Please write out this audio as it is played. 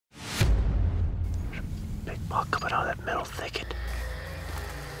Oh, coming out of that middle thicket.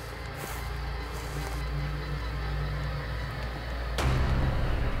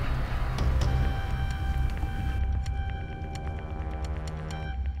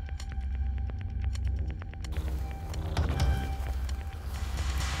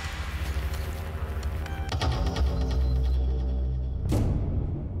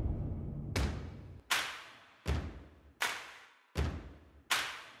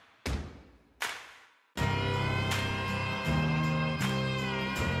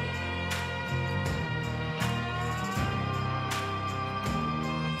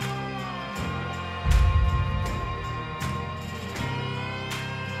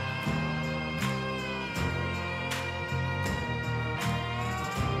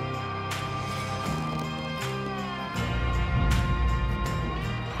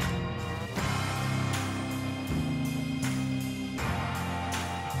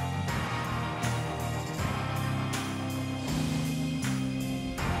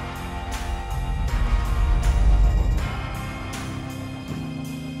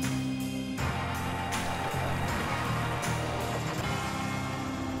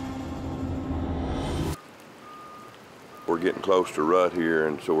 We're getting close to rut here,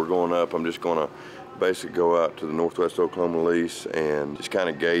 and so we're going up. I'm just gonna basically go out to the Northwest Oklahoma lease and just kind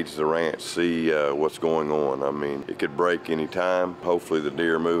of gauge the ranch, see what's going on. I mean, it could break any time. Hopefully the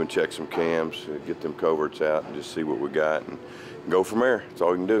deer move and check some cams, get them coverts out and just see what we got and go from there. That's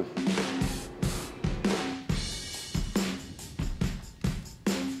all you can do.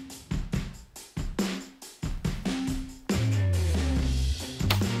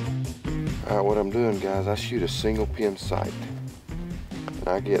 All right, what I'm doing, guys, I shoot a single pin sight. And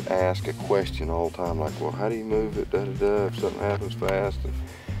I get asked a question all the time, like, well, how do you move it, da-da-da, if something happens fast? And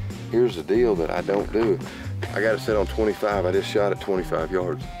here's the deal that I don't do. I got it set on 25, I just shot at 25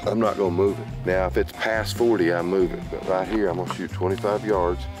 yards. I'm not gonna move it. Now, if it's past 40, I move it. But right here, I'm gonna shoot 25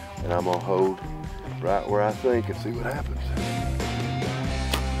 yards, and I'm gonna hold right where I think and see what happens.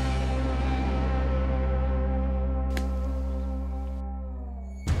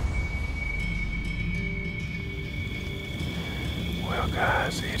 Well,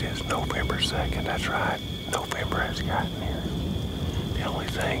 guys, it is November 2nd. That's right. November has gotten here. The only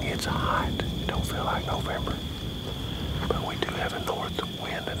thing, it's hot. It don't feel like November. But we do have a north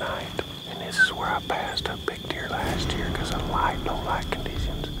wind tonight. And this is where I passed a big deer last year because of low light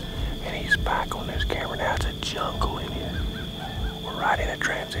conditions. And he's back on this camera now. It's a jungle in here. We're right in a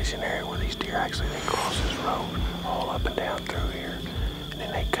transition area where these deer actually, they cross this road all up and down through here. And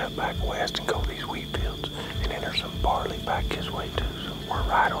then they cut back west and go to these wheat fields. And then there's some barley back his way too. So we're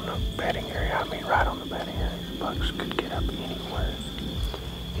right on the bedding area. I mean, right on the bedding area. Bucks could get up anywhere.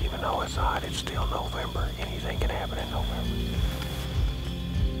 Even though it's hot, it's still November. Anything can happen in November.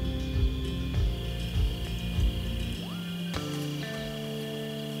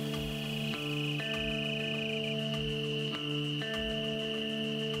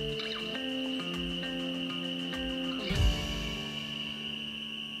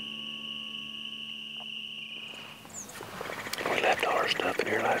 Stuff in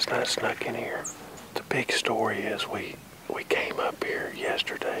here last night, snuck in here. The big story is we came up here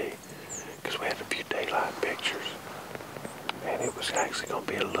yesterday because we had a few daylight pictures, and it was actually going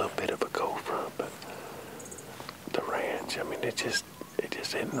to be a little bit of a cold front, but the ranch, I mean, it just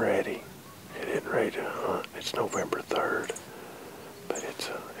isn't ready. It isn't ready to hunt. It's November 3rd, but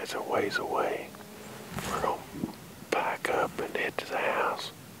it's a ways away. We're going to pack up and head to the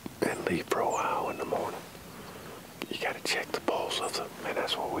house and leave for a while in the morning. You got to check the pulse of them, and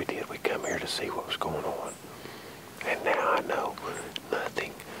that's what we did. We come here to see what was going on. And now I know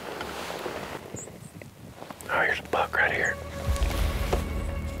nothing. Oh, here's a buck right here.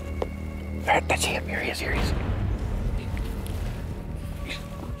 That's him. Here he is. Here he is.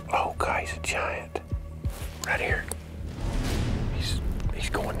 Oh, God, he's a giant. Right here. He's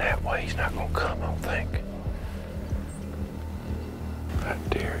going that way. He's not going to come, I don't think. That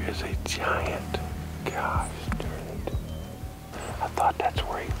deer is a giant. Gosh. I thought that's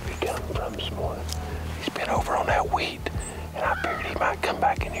where he'd come from this morning. He's been over on that wheat, and I figured he might come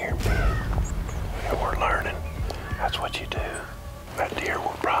back in here and bed. And we're learning. That's what you do. That deer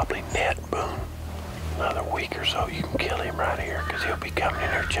will probably net Boone. Another week or so, you can kill him right here, because he'll be coming in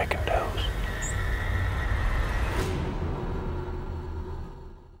here checking does.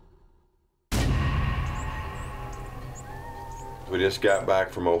 We just got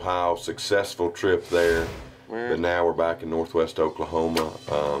back from Ohio, successful trip there. But now we're back in Northwest Oklahoma,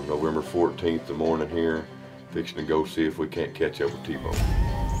 November 14th, the morning here, fixing to go see if we can't catch up with T-Bone.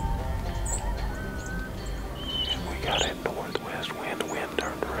 We got a northwest wind, the wind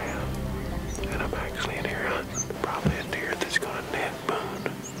turned around, and I'm actually in here hunting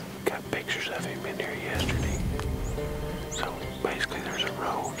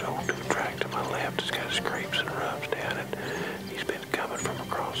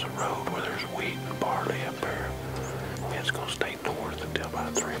just gonna stay north until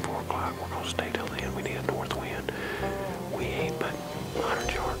about 3 or 4 o'clock. We're gonna stay till then. We need a north wind. We ain't but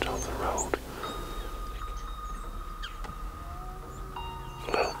 100 yards off the road.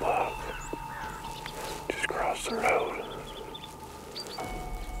 Little buck just crossed the road.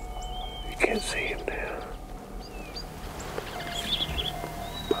 You can't see him now.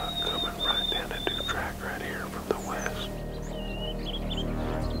 Buck coming right down that new track right here from the west.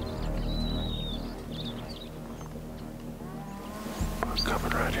 Buck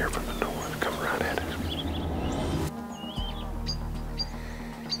coming right here from the north, coming right at us.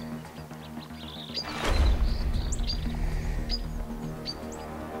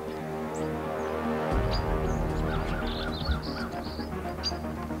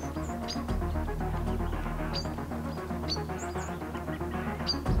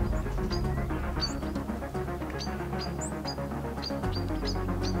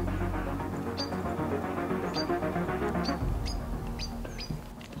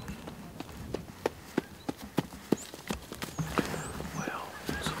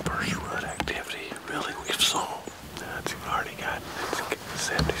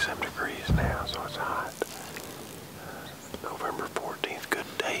 November 14th, good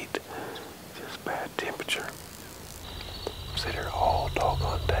date, just bad temperature. Sit here all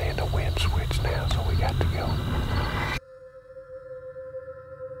doggone day and the wind switched now, so we got to go.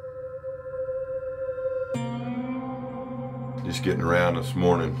 Just getting around this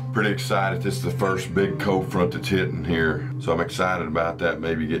morning. Pretty excited. This is the first big cold front that's hitting here, so I'm excited about that.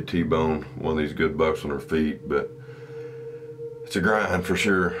 Maybe get T-bone one of these good bucks on her feet, but it's a grind for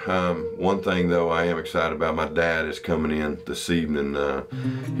sure. One thing though I am excited about, my dad is coming in this evening.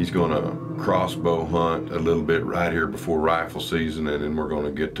 He's gonna crossbow hunt a little bit right here before rifle season, and then we're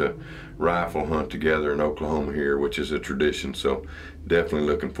gonna get to rifle hunt together in Oklahoma here, which is a tradition, so definitely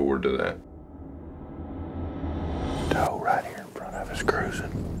looking forward to that. Doe right here in front of us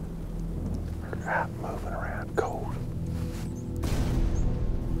cruising. Out moving around cold.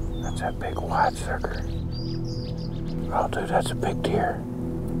 That's that big white sucker. Oh, dude, that's a big deer.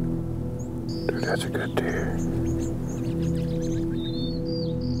 Dude, that's a good deer.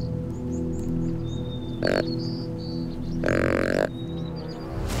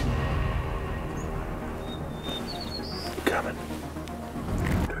 Coming.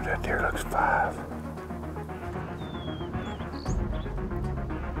 Dude, that deer looks 5.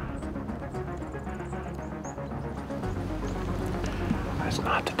 That's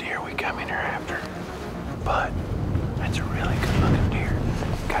not the deer we come in here after, but that's a really good looking deer.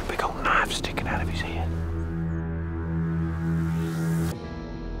 Got a big old knife sticking out of his head.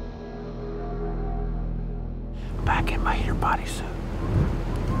 Back in my heater bodysuit.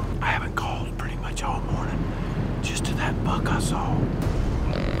 I haven't called pretty much all morning, just to that buck I saw.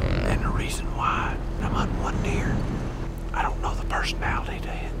 And the reason why I'm hunting one deer, I don't know the personality to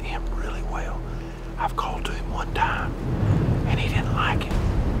him really well. I've called to him one time, and he didn't like it.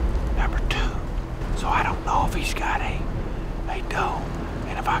 Number 2, so I don't know if he's got a doe,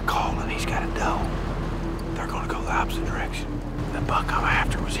 and if I call and he's got a doe, they're gonna go the opposite direction. The buck I'm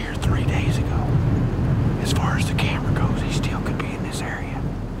after was here 3 days ago. As far as the camera goes, he still could be in this area.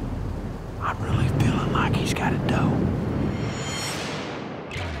 I'm really feeling like he's got a doe.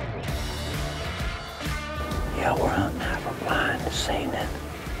 Yeah, we're hunting out of a blind this evening.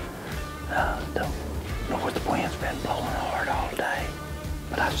 The north wind's been blowing hard all day,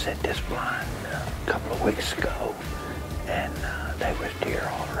 but I set this blind a couple of weeks ago, and there was deer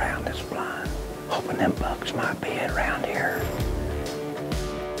all around this blind, hoping them bucks might be around here.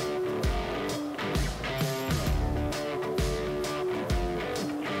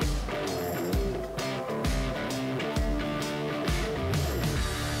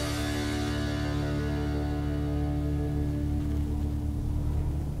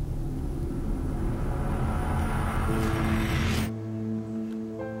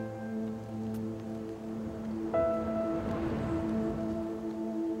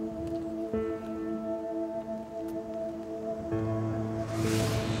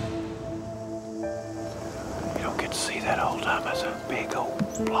 See that old time? That's a big old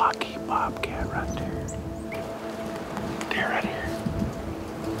blocky bobcat right there. Deer right here.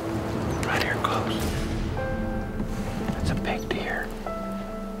 Right here close. That's a big deer.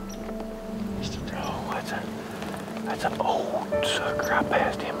 Oh, that's an old sucker. I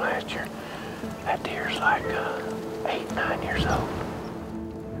passed him last year. That deer's like 8, 9 years old.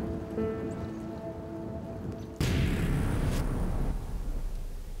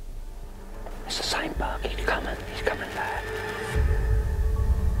 It's the same buck. He's coming. He's coming back.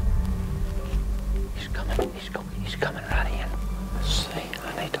 He's coming right in. Let's see.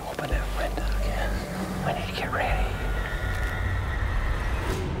 I need to open that window again. We need to get ready.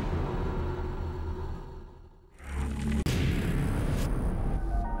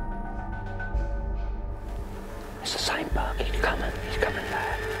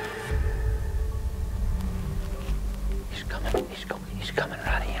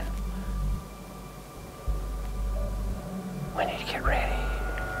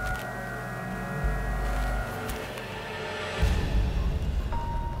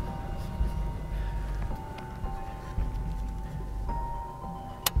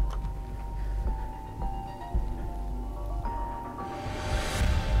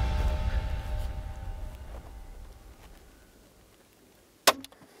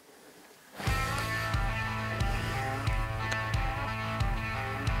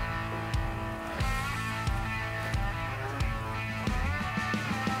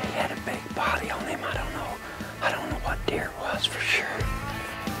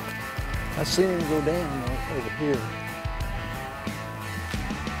 I seen him go down over here.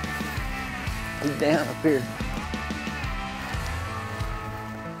 He's down up here.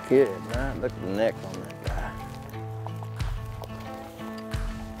 Good night. Look at the neck on that guy.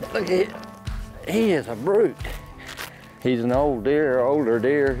 Look at him. He is a brute. He's an old deer, older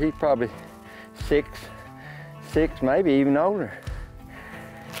deer. He's probably six, maybe even older.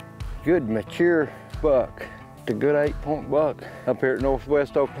 Good mature buck. It's a good 8-point buck up here at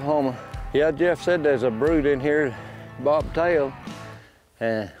northwest Oklahoma. Yeah, Jeff said there's a brute in here, bobtail,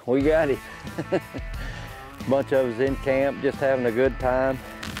 and we got him. A bunch of us in camp just having a good time.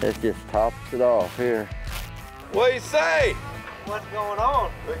 This just tops it off here. What do you say? What's going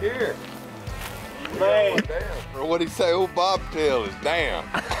on? Look here. Man. Or what do you say? Old bobtail is down.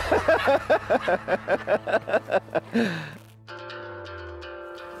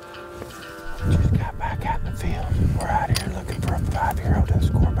 Just got back out in the field. We're out here looking for a 5-year-old that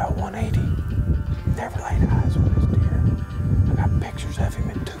scored about 180. Never laid eyes on this deer. I got pictures of him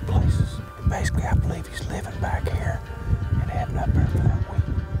in 2 places. And basically, I believe he's living back here and heading up there for that week.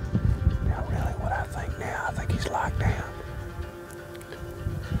 Now, really, what I think now, I think he's locked down.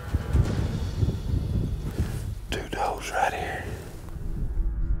 2 does right here.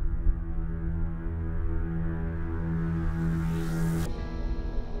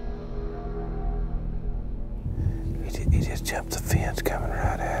 He just jumped the fence coming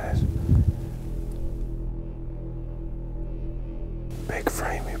right at us. Big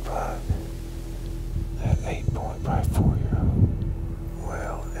framey buck. That 8-point, probably 4-year-old.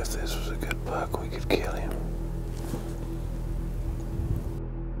 Well, if this was a good buck, we could kill him.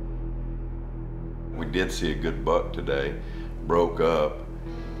 We did see a good buck today, broke up.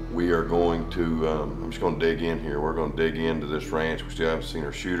 We are going to, I'm just gonna dig in here. We're gonna dig into this ranch. We still haven't seen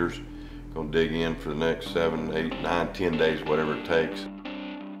our shooters. Gonna dig in for the next 7, 8, 9, 10 days, whatever it takes.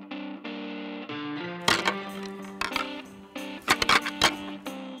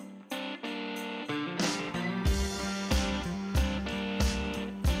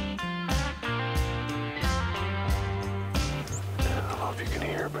 I don't know if you can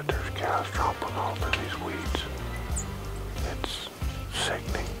hear, but there's cows tromping over these weeds. It's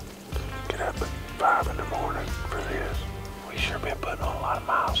sickening. Get up at 5 in the morning for this. We sure been putting on a lot of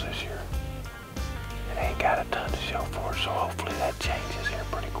miles this year. It ain't got a ton to show for it, so hopefully that changes here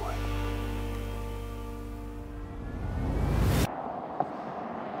pretty quick.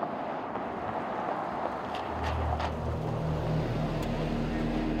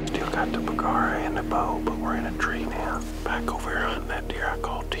 Still got the Bagara and the bow, but we're in a tree now. Back over here hunting that deer I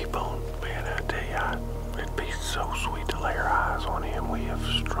call T-Bone. Man, I tell you, it'd be so sweet to lay our eyes on him. We have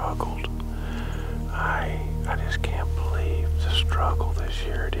struggled. I just can't believe the struggle this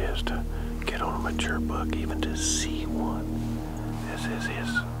year it is to get on a mature buck, even to see one. This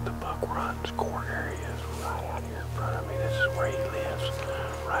is the buck runs core area is right out here in front of me. This is where he lives,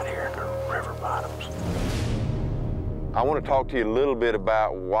 right here in the river bottoms. I want to talk to you a little bit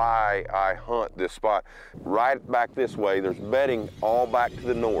about why I hunt this spot. Right back this way, there's bedding all back to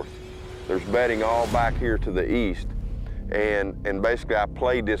the north. There's bedding all back here to the east. And basically I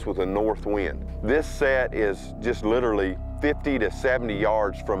played this with a north wind. This set is just literally 50 to 70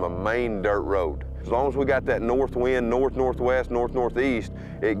 yards from a main dirt road. As long as we got that north wind, north-northwest, north-northeast,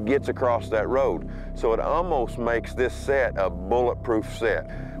 it gets across that road. So it almost makes this set a bulletproof set.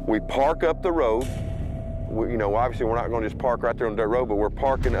 We park up the road. You know, obviously we're not gonna just park right there on the dirt road, but we're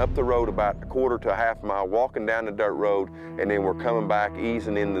parking up the road about a quarter to a half mile, walking down the dirt road, and then we're coming back,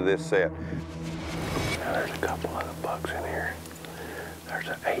 easing into this set. Now there's a couple other bucks in here. There's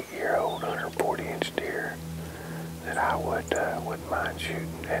an 8-year-old 140-inch deer that I wouldn't mind shooting,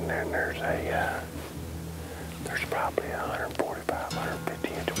 and then there's probably a 145,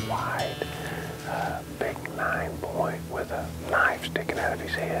 150-inch wide, big 9-point with a knife sticking out of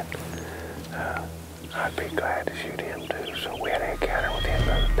his head. I'd be glad to shoot him too. So we had an encounter with him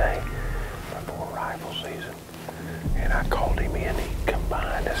the other day before rifle season, and I called him in. He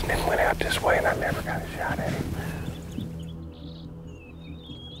combined us and then went out this way, and I never got a shot at him.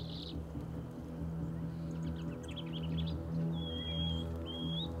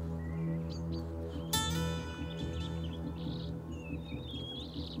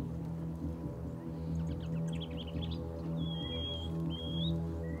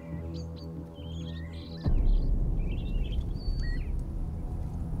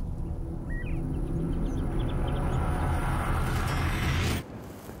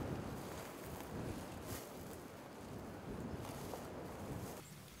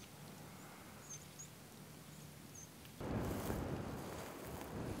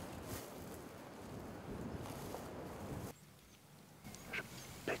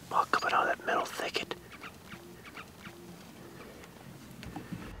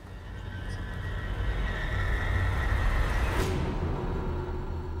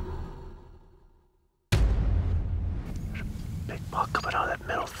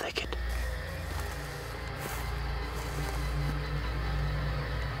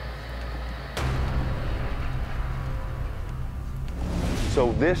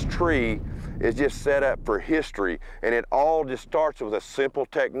 So this tree is just set up for history, and it all just starts with a simple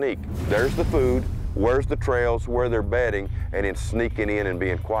technique. There's the food, where's the trails, where they're bedding, and then sneaking in and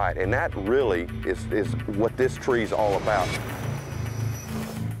being quiet. And that really is what this tree's all about.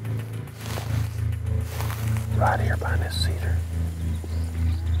 Right here behind this cedar.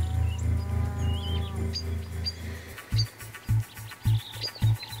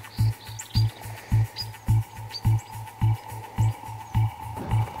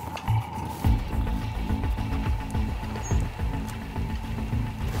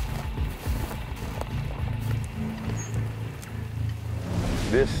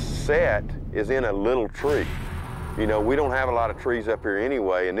 This set is in a little tree. You know, we don't have a lot of trees up here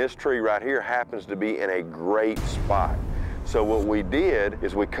anyway, and this tree right here happens to be in a great spot. So what we did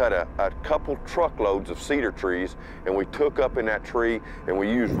is we cut a couple truckloads of cedar trees, and we took up in that tree, and we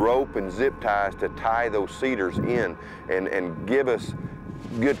used rope and zip ties to tie those cedars in and give us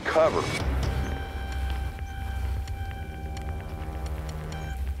good cover.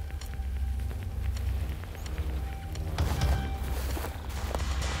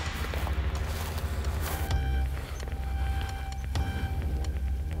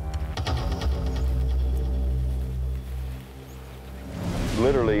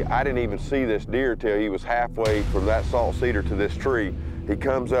 Literally, I didn't even see this deer till he was halfway from that salt cedar to this tree. He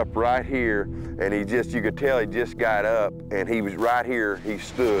comes up right here, and you could tell he just got up, and he was right here, he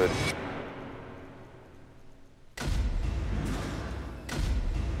stood.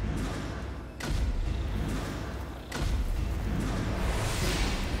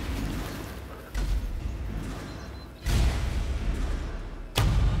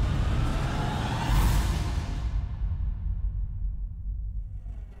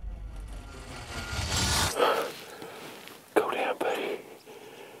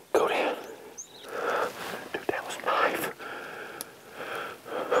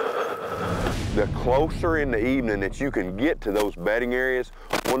 The closer in the evening that you can get to those bedding areas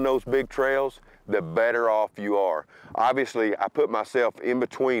on those big trails, the better off you are. Obviously, I put myself in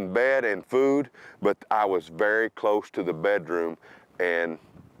between bed and food, but I was very close to the bedroom, and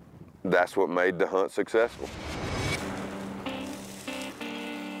that's what made the hunt successful.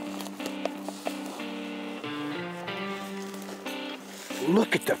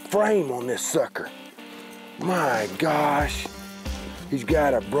 Look at the frame on this sucker. My gosh. He's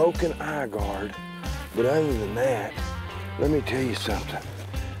got a broken eye guard, but other than that, let me tell you something.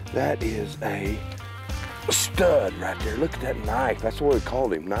 That is a stud right there. Look at that knife. That's what we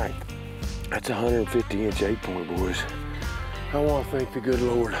called him, knife. That's a 150-inch 8-point, boys. I want to thank the good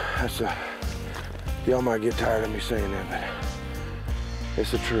Lord. Y'all might get tired of me saying that, but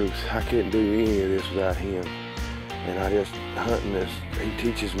it's the truth. I couldn't do any of this without him. And hunting this, he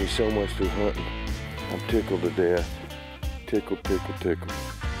teaches me so much through hunting. I'm tickled to death. Tickle, tickle, tickle.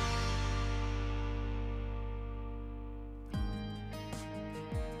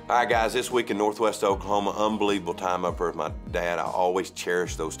 All right, guys, this week in Northwest Oklahoma, unbelievable time up here with my dad. I always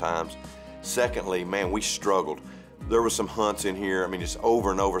cherish those times. Secondly, man, we struggled. There was some hunts in here, I mean, just over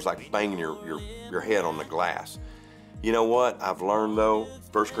and over. It's like banging your head on the glass. You know what I've learned, though?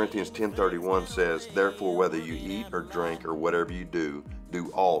 1 Corinthians 10:31 says, therefore, whether you eat or drink or whatever you do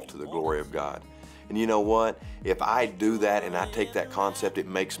all to the glory of God. And you know what? If I do that and I take that concept, it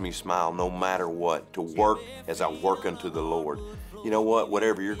makes me smile no matter what, to work as I work unto the Lord. You know what?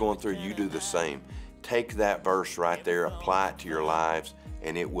 Whatever you're going through, you do the same. Take that verse right there, apply it to your lives,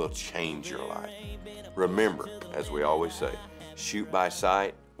 and it will change your life. Remember, as we always say, shoot by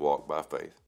sight, walk by faith.